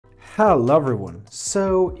Hello everyone,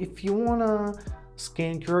 so if you wanna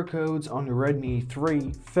scan QR codes on your Redmi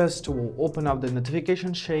 3, first of all open up the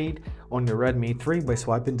notification shade on your Redmi 3 by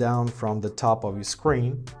swiping down from the top of your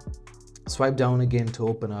screen. Swipe down again to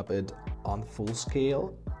open up it on full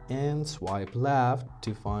scale and swipe left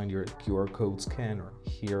to find your QR code scanner.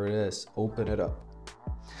 Here it is, open it up.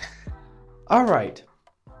 Alright,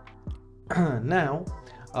 now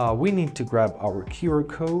we need to grab our QR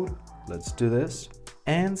code. Let's do this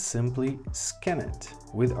and simply scan it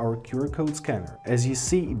with our QR code scanner. As you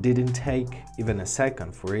see, it didn't take even a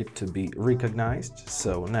second for it to be recognized.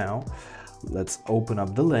 So now let's open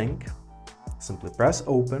up the link, simply press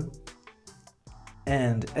open,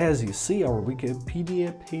 and as you see, our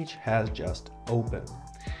Wikipedia page has just opened.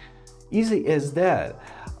 Easy as that.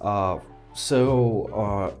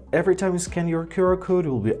 Every time you scan your QR code, it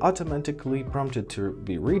will be automatically prompted to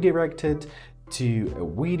be redirected to a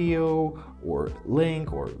video or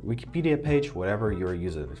link or Wikipedia page, whatever you're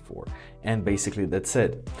using it for. And basically that's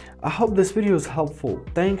it. I hope this video is helpful.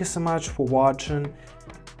 Thank you so much for watching.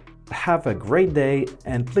 Have a great day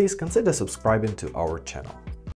and please consider subscribing to our channel.